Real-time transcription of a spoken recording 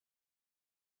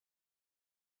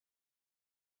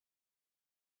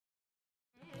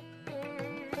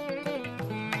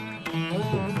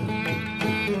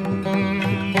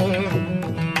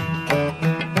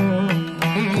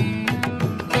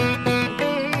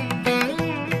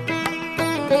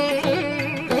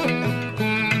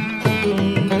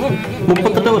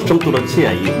38 വർഷം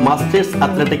തുടർച്ചയായി masters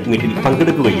athletic മീറ്റിൽ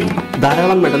പങ്കെടുക്കുകയും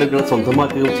ധാരാളം മെഡലുകൾ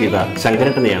സ്വന്തമാക്കുകയും ചെയ്ത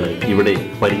ശങ്കരേട്ടനെയാണ് ഇവിടെ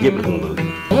പരിചയപ്പെടുത്തുന്നത്.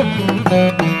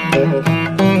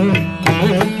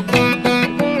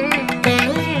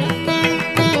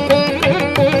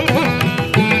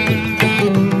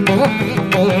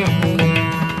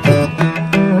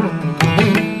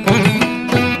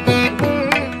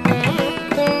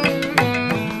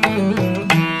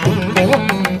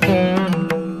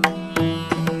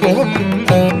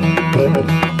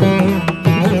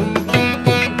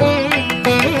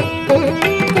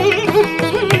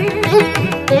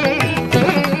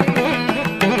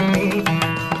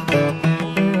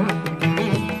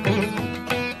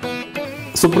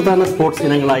 സുപ്രധാന sports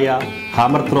ഇനങ്ങളായ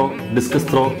hammer throw, discus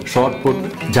throw, shot put,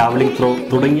 javelin throw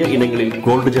തുടങ്ങിയ ഇനങ്ങളിൽ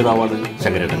ഗോൾഡ് ജേതാവാണ്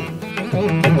ശങ്കരേട്ടൻ.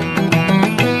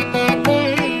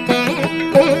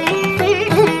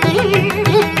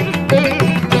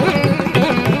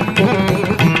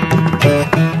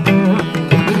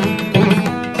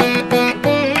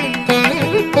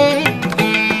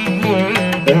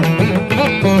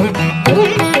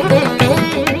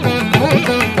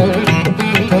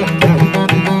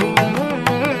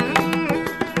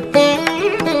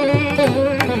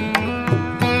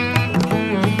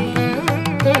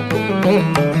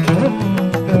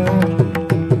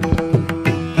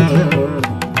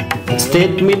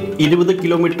 സ്റ്റേറ്റ് മീറ്റ് 20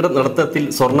 കിലോമീറ്റർ നടത്തത്തിൽ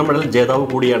സ്വർണ്ണ മെഡൽ ജേതാവ്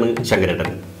കൂടിയാണ് ശങ്കരേട്ടൻ.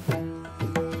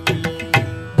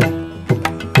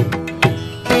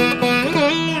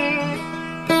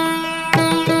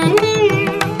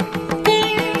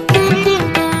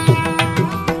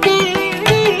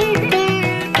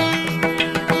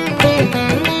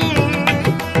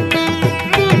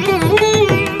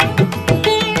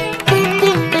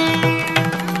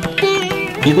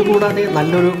 ഇതുകൂടാതെ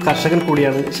നല്ലൊരു കർഷകൻ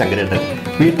കൂടിയാണ് ശങ്കരേട്ടൻ.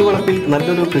 വീട്ടുവളപ്പിൽ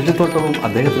നല്ലൊരു കൃഷിത്തോട്ടവും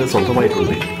അദ്ദേഹത്തിന്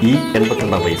സ്വന്തമായിട്ടുണ്ട് ഈ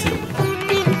 82 വയസ്സിലും.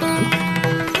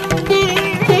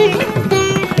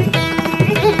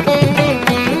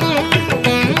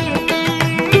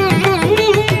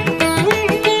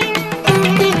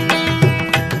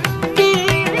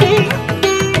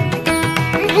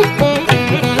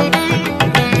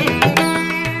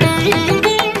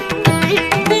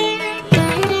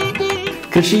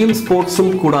 കൃഷിയും സ്പോർട്സും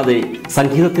കൂടാതെ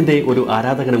സംഗീതത്തിന്റെ ഒരു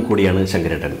ആരാധകനും കൂടിയാണ്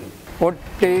ശങ്കരേട്ടൻ.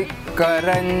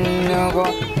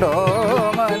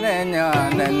 പൊട്ടിക്കരഞ്ഞുകൊണ്ടോമനെ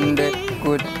ഞാൻ എൻ്റെ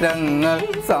കുറ്റങ്ങൾ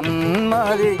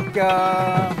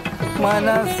സമ്മതിക്കാം,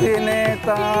 മനസ്സിനെ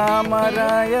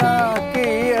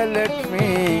താമരയാക്കിയ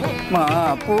ലക്ഷ്മി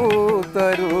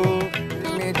മാപ്പൂത്തരൂ.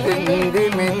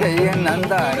 തിമ്മി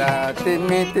തെയ്യന്നന്താര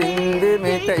തിമ്മി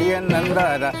തിന്തിമി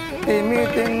തെയ്യന്നന്താര തിമ്മി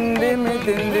തിന്തിമി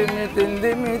തിന്തിമി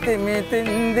തിന്തിമി തിമ്മി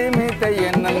തിന്തിമി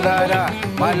തെയ്യന്നന്താര.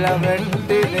 മല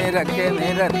വെട്ടി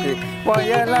നിരത്തി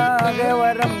വയലാകെ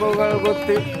വരമ്പുകൾ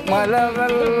കുത്തി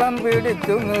മലവെള്ളം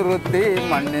പിടിച്ചു നിർത്തി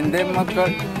മണ്ണിൻ്റെ മക്കൾ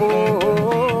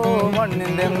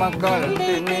മണ്ണിൻ്റെ മക്കൾ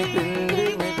തിമ്മി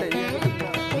തിന്തിമി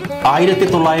തെയ്യന്നന്താര.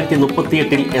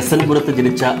 1938 എസൻപുരത്ത്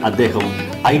ജനിച്ച അദ്ദേഹം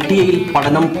ITIയിൽ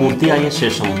പഠനം പൂർത്തിയായ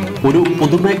ശേഷം ഒരു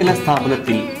പൊതുമേഖലാ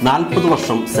സ്ഥാപനത്തിൽ 40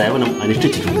 വർഷം സേവനം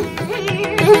അനുഷ്ഠിച്ചിട്ടുണ്ട്.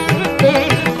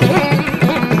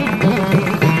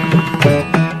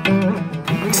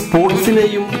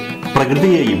 സ്പോർട്സിനെയും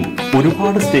പ്രകൃതിയെയും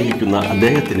ഒരുപാട് സ്നേഹിക്കുന്ന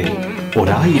അദ്ദേഹത്തിന്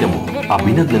 1000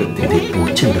 അഭിനന്ദനത്തിന്റെ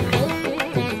ഉച്ചയുണ്ട്.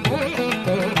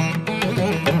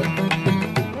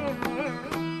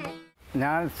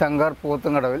 ഞാൻ ശങ്കർ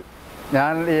പോത്തുംകടവിൽ.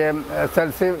 ഞാൻ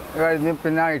SLC കഴിഞ്ഞ്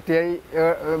പിന്നെ ITI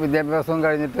വിദ്യാഭ്യാസവും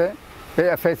കഴിഞ്ഞിട്ട്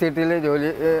FICTയിൽ ജോലി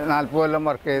 40 കൊല്ലം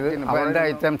വർക്ക് ചെയ്ത്. അപ്പോൾ എൻ്റെ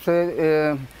ഐറ്റംസ്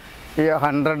ഈ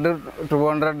 100,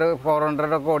 200,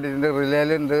 400 ഒക്കെ ഓടിയിട്ടുണ്ട്.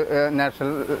 റിലേയിലുണ്ട്,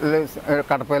 നാഷണൽ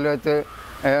കടപ്പയിൽ വെച്ച്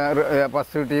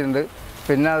ഫസ്റ്റ് കിട്ടിയിട്ടുണ്ട്.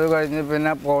 പിന്നെ അത് കഴിഞ്ഞ്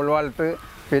പിന്നെ പോൾ വാൾട്ട്,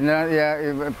 പിന്നെ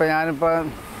ഇപ്പം ഞാനിപ്പോൾ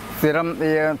സ്ഥിരം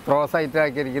ഈ ത്രോ സൈറ്റ്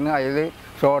ആക്കിയിരിക്കുന്നു. അതിൽ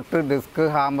shot, disk,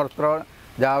 hammer throw,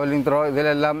 javelin throw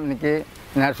ഇതിലെല്ലാം എനിക്ക്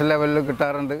നാഷണൽ ലെവലിൽ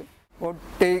കിട്ടാറുണ്ട്.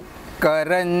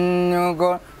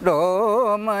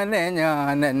 പൊട്ടിക്കരഞ്ഞുകൊണ്ടോമനെ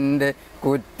ഞാൻ എൻ്റെ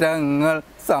കുറ്റങ്ങൾ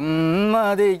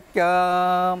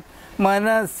സമ്മതിക്കാം,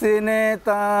 മനസ്സിനെ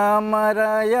താമരയാക്കിയ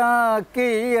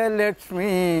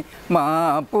ലക്ഷ്മി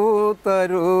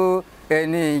മാപ്പൂത്തരൂ,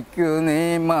 എനിക്കു നീ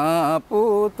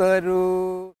മാപ്പൂത്തരൂ.